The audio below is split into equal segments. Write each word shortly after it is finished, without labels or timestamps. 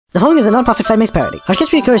The following is a non-profit fan-based parody. Heartcatch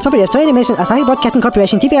Precure is property of Toei Animation, Asahi Broadcasting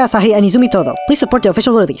Corporation, TVA Asahi, and Izumi Todo. Please support the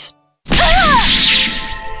official release.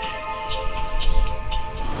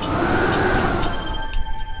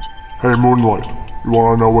 Hey Moonlight, you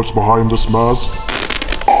wanna know what's behind this mask?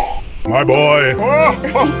 My boy!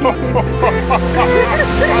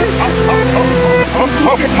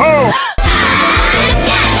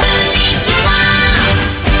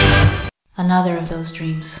 Another of those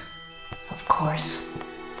dreams. Of course.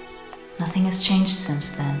 Nothing has changed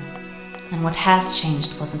since then. And what has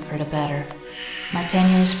changed wasn't for the better. My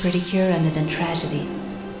 10 years pedicure ended in tragedy.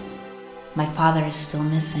 My father is still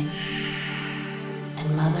missing.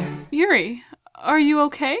 And mother? Yuri, are you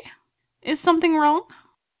okay? Is something wrong?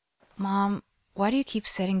 Mom, why do you keep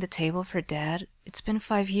setting the table for Dad? It's been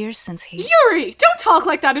 5 years since he— Yuri, don't talk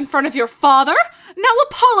like that in front of your father! Now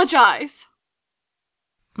apologize!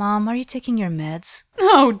 Mom, are you taking your meds?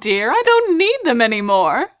 Oh dear, I don't need them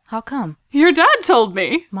anymore. How come? Your dad told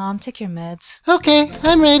me. Mom, take your meds. Okay,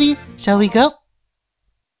 I'm ready. Shall we go?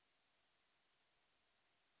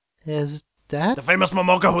 Is Dad? The famous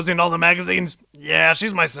Momoka who's in all the magazines? Yeah,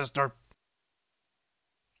 she's my sister.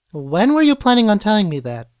 When were you planning on telling me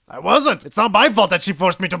that? I wasn't. It's not my fault that she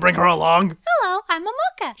forced me to bring her along. Hello, I'm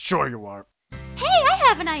Momoka. Sure you are. Hey, I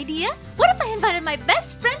have an idea. What if I invited my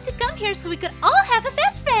best friend to come here so we could all have a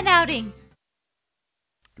best friend outing?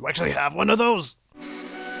 You actually have one of those?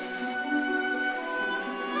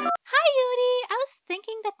 Hi, Yuri. I was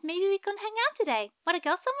thinking that maybe we can hang out today. Want to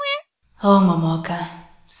go somewhere? Oh, Momoka.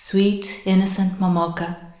 Sweet, innocent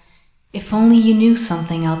Momoka. If only you knew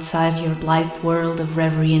something outside your blithe world of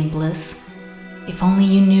reverie and bliss. If only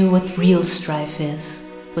you knew what real strife is.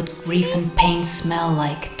 What grief and pain smell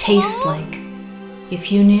like, taste like. If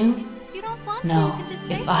you knew? No,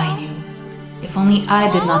 if I knew. If only I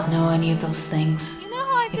did not know any of those things.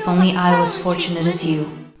 If only I was fortunate as you.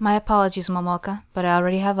 My apologies, Momoka, but I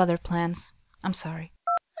already have other plans. I'm sorry.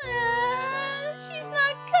 She's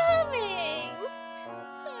not coming.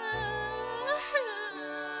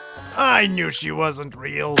 I knew she wasn't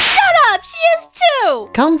real. Shut up! She is too!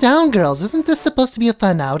 Calm down, girls. Isn't this supposed to be a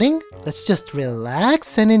fun outing? Let's just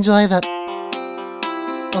relax and enjoy the—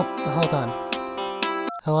 Oh, hold on.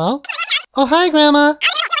 Hello? Oh, hi, Grandma!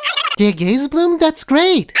 Dear Gaze Bloom, that's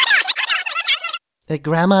great!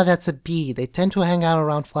 Grandma, that's a bee. They tend to hang out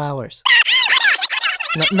around flowers.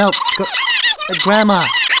 Grandma!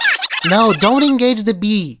 No, don't engage the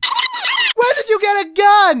bee! Where did you get a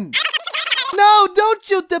gun? No, don't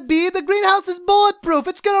shoot the bee! The greenhouse is bulletproof!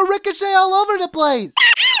 It's gonna ricochet all over the place!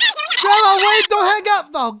 Grandma, wait! Don't hang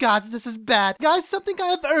up! Oh, God, this is bad. Guys, something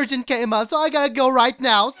kind of urgent came up, so I gotta go right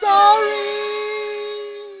now. Sorry!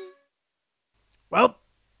 Well,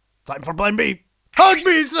 time for plan B. Hug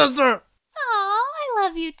me, sister! Aw, I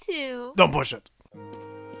love you too. Don't push it.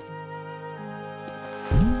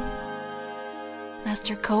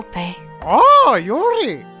 Master Kope. Oh,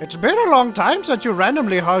 Yuri! It's been a long time since you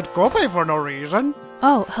randomly hugged Kope for no reason.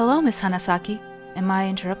 Oh, hello, Miss Hanasaki. Am I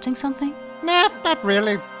interrupting something? Nah, not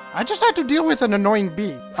really. I just had to deal with an annoying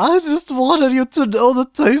bee. I just wanted you to know the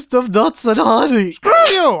taste of nuts and honey. Screw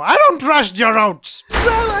you! I don't trust your oats!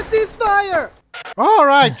 Grandma, cease fire!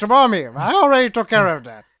 Alright, Tsubomi, I already took care of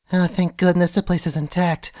that. Oh, thank goodness the place is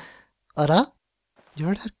intact. Ara?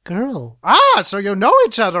 You're that girl. Ah, so you know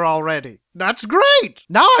each other already. That's great!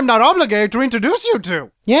 Now I'm not obligated to introduce you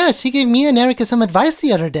two. Yeah, she gave me and Erika some advice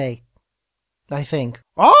the other day. I think.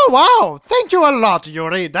 Oh, wow! Thank you a lot,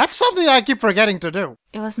 Yuri. That's something I keep forgetting to do.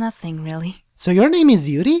 It was nothing, really. So your name is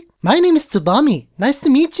Yuri? My name is Tsubomi. Nice to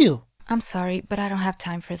meet you. I'm sorry, but I don't have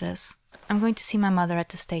time for this. I'm going to see my mother at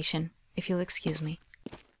the station, if you'll excuse me.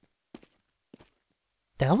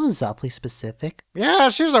 That was awfully specific. Yeah,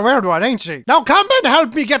 she's a weird one, ain't she? Now come and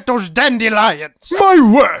help me get those dandelions. My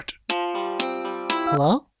word!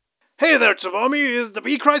 Hello? Hey there, Tsubomi. Is the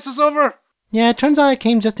bee crisis over? Yeah, it turns out I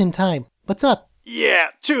came just in time. What's up?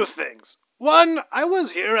 Yeah, two things. One, I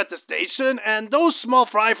was here at the station, and those small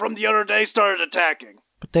fry from the other day started attacking.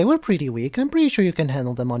 But they were pretty weak. I'm pretty sure you can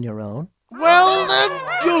handle them on your own. Well,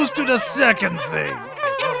 that goes to the second thing.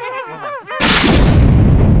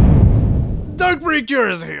 Dark Precure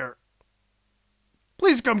is here.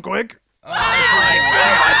 Please come quick.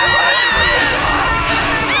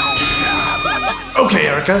 Okay,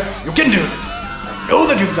 Erika, you can do this. I know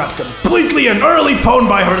that you got completely and utterly pwned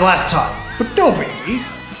by her last time, but no baby.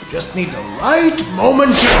 You just need the right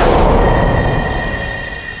moment to...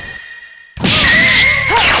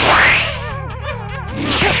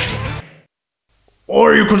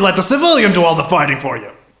 Or you could let the civilian do all the fighting for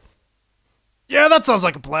you. Yeah, that sounds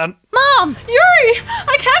like a plan. Mom! Yuri!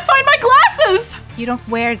 I can't find my glasses! You don't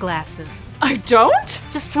wear glasses. I don't?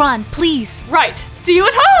 Just run, please. Right. See you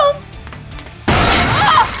at home!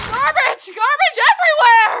 Ah! Garbage! Garbage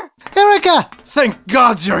everywhere! Erika! Thank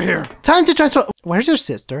gods you're here. Time to transfer. Where's your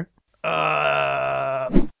sister? Where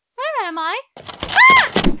am I?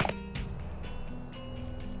 Ah!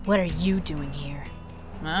 What are you doing here?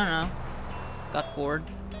 I don't know. Got bored.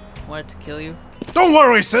 Wanted to kill you. Don't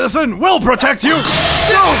worry, citizen. We'll protect you.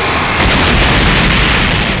 Go!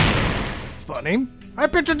 Funny. I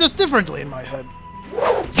pictured this differently in my head.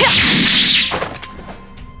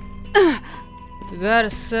 You gotta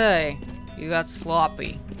say, you got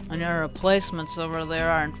sloppy. And your replacements over there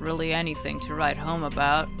aren't really anything to write home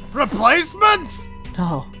about. Replacements?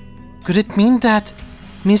 No. Could it mean that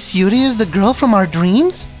Miss Yuri is the girl from our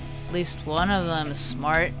dreams? At least one of them is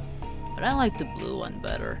smart. But I like the blue one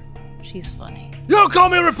better. She's funny. You call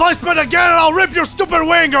me replacement again and I'll rip your stupid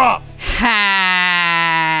wing off!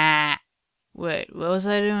 Ha! Wait, what was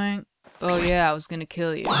I doing? Oh yeah, I was gonna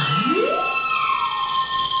kill you.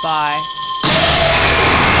 Bye.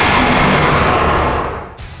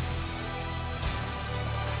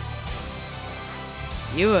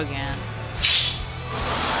 You again.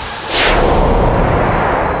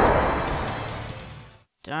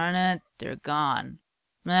 Darn it, they're gone.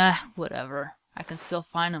 Whatever. I can still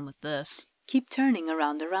find them with this. Keep turning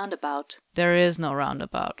around the roundabout. There is no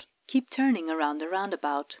roundabout. Keep turning around the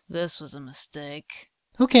roundabout. This was a mistake.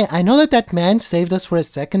 Okay, I know that man saved us for a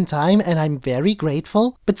second time, and I'm very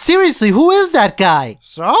grateful. But seriously, who is that guy?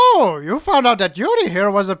 So, you found out that Yuri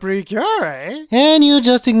here was a precure, eh? And you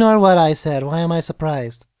just ignore what I said. Why am I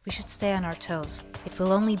surprised? We should stay on our toes. It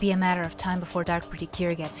will only be a matter of time before Dark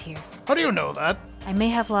Precure gets here. How do you know that? I may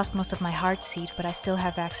have lost most of my heart seed, but I still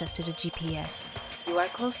have access to the GPS. You are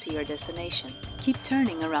close to your destination. Keep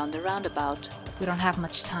turning around the roundabout. We don't have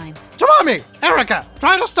much time. Tsubomi! Erika!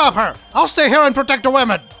 Try to stop her! I'll stay here and protect the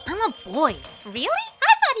women! I'm a boy. Really?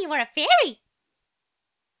 I thought you were a fairy.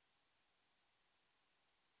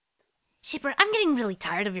 Shypre, I'm getting really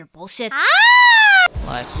tired of your bullshit. Ah!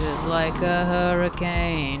 Life is like a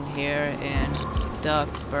hurricane here in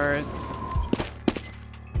Duckburg.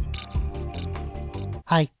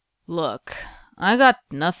 Hi. Look, I got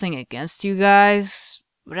nothing against you guys,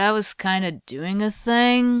 but I was kinda doing a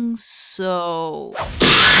thing, so...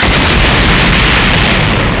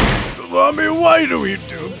 Tsubomi, why do we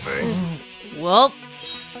do things? Well,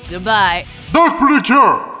 goodbye. Dark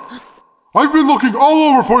Precure! I've been looking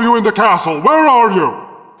all over for you in the castle. Where are you?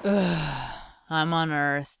 I'm on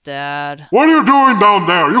Earth, Dad. What are you doing down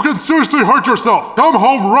there? You can seriously hurt yourself. Come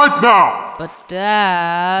home right now. But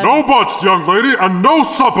Dad... No buts, young lady, and no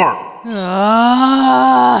supper.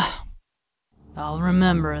 I'll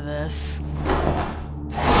remember this.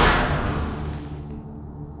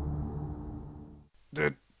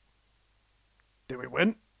 Did we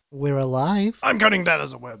win? We're alive. I'm cutting that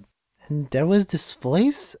as a win. And there was this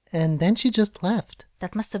voice, and then she just left.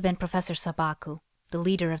 That must have been Professor Sabakuu, the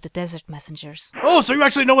leader of the Desert Messengers. Oh, so you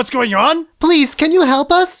actually know what's going on? Please, can you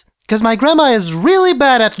help us? Because my grandma is really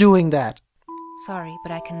bad at doing that. Sorry,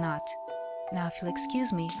 but I cannot. Now, if you'll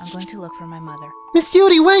excuse me, I'm going to look for my mother. Miss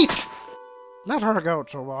Yuri, wait! Let her go,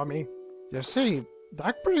 Tsubomi. You see,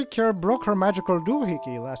 Dark Precure broke her magical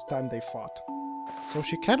doohickey last time they fought, so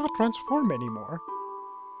she cannot transform anymore.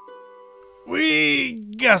 We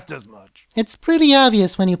guessed as much. It's pretty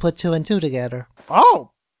obvious when you put 2 and 2 together.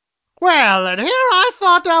 Oh! Well, and here I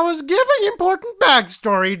thought I was giving important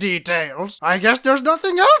backstory details. I guess there's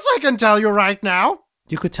nothing else I can tell you right now.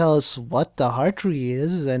 You could tell us what the heart tree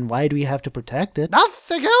is and why do we have to protect it.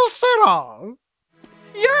 Nothing else at all.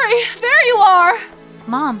 Yuri, there you are!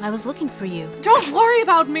 Mom, I was looking for you. Don't worry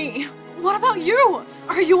about me. What about you?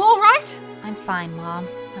 Are you alright? I'm fine, Mom.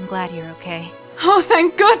 I'm glad you're okay. Oh,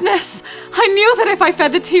 thank goodness! I knew that if I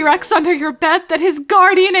fed the T-Rex under your bed, that his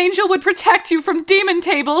guardian angel would protect you from demon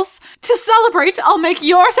tables. To celebrate, I'll make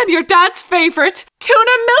yours and your dad's favorite,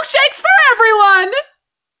 tuna milkshakes for everyone!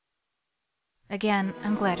 Again,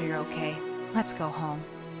 I'm glad you're okay. Let's go home.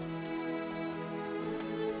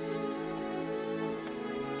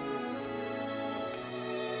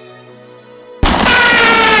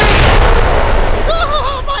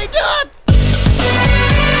 Oh, my nuts!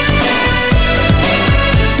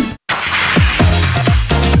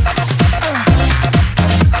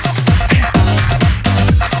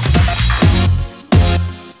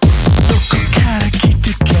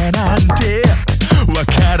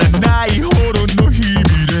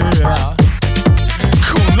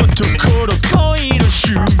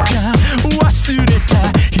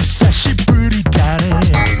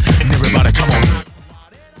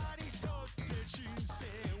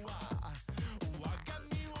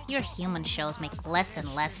 shows make less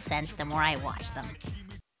and less sense the more I watch them.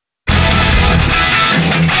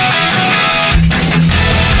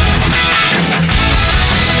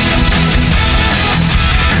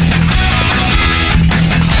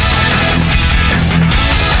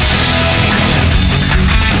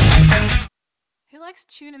 Who likes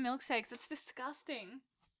tuna milkshakes? It's disgusting.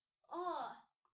 Oh.